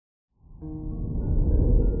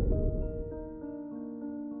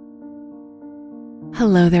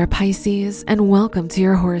Hello there, Pisces, and welcome to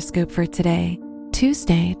your horoscope for today,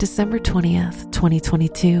 Tuesday, December 20th,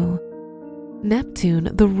 2022. Neptune,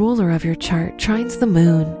 the ruler of your chart, trines the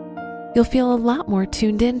moon. You'll feel a lot more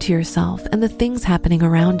tuned into yourself and the things happening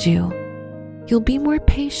around you. You'll be more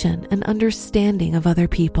patient and understanding of other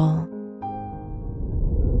people.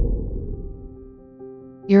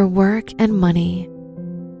 Your work and money.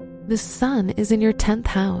 The sun is in your 10th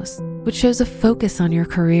house, which shows a focus on your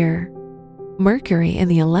career. Mercury in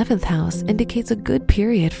the 11th house indicates a good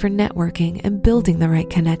period for networking and building the right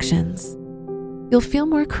connections. You'll feel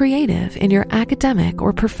more creative in your academic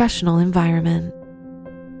or professional environment.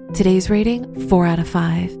 Today's rating, 4 out of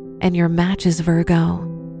 5, and your match is Virgo.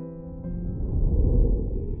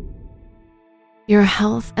 Your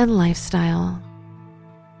health and lifestyle.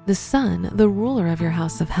 The sun, the ruler of your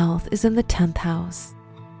house of health, is in the 10th house.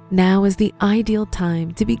 Now is the ideal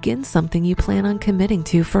time to begin something you plan on committing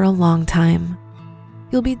to for a long time.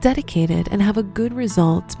 You'll be dedicated and have a good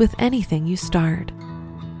result with anything you start.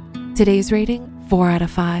 Today's rating, 4 out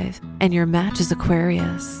of 5, and your match is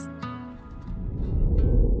Aquarius.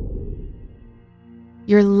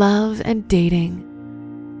 Your love and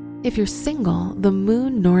dating. If you're single, the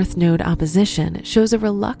Moon North Node opposition shows a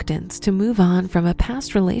reluctance to move on from a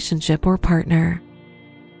past relationship or partner.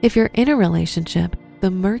 If you're in a relationship, the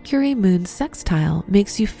Mercury-Moon sextile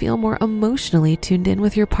makes you feel more emotionally tuned in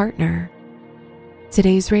with your partner.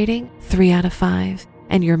 Today's rating, 3 out of 5,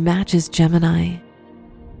 and your match is Gemini.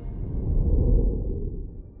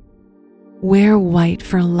 Wear white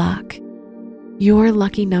for luck. Your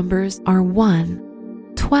lucky numbers are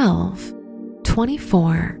 1, 12,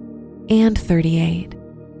 24, and 38.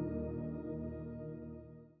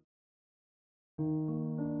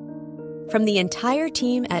 From the entire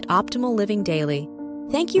team at Optimal Living Daily,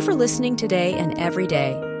 thank you for listening today and every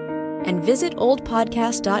day. And visit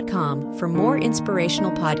oldpodcast.com for more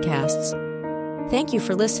inspirational podcasts. Thank you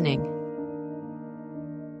for listening.